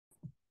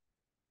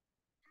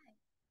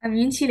I'm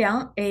Yunqi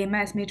Liang, a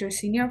math major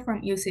senior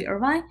from UC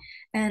Irvine,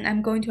 and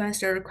I'm going to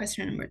answer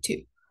question number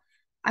two.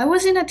 I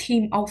was in a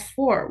team of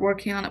four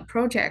working on a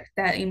project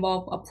that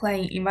involved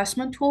applying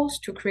investment tools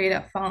to create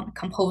a fund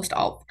composed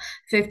of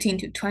 15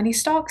 to 20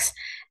 stocks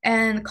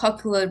and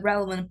calculate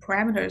relevant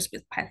parameters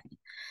with Python.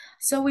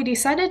 So we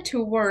decided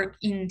to work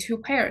in two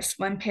pairs.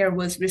 One pair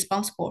was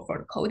responsible for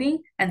the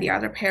coding, and the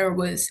other pair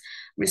was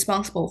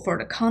responsible for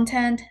the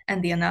content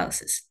and the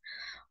analysis.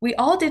 We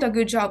all did a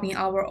good job in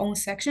our own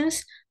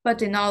sections, but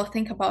did not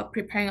think about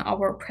preparing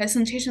our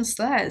presentation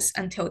slides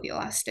until the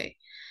last day.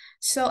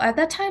 So at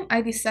that time,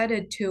 I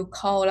decided to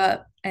call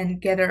up and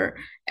gather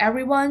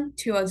everyone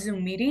to a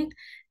Zoom meeting,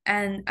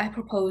 and I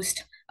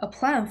proposed a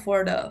plan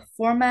for the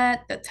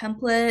format, the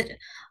template,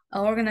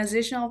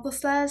 organization of the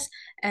slides,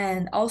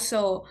 and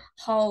also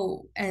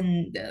how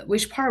and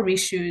which part we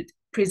should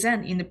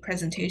present in the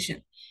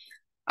presentation.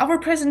 Our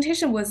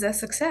presentation was a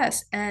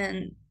success,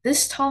 and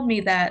this taught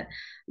me that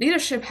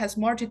leadership has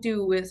more to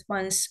do with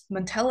one's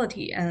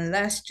mentality and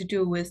less to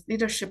do with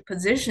leadership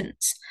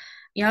positions.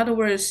 In other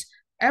words,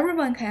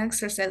 everyone can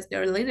exercise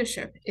their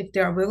leadership if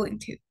they are willing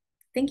to.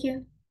 Thank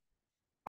you.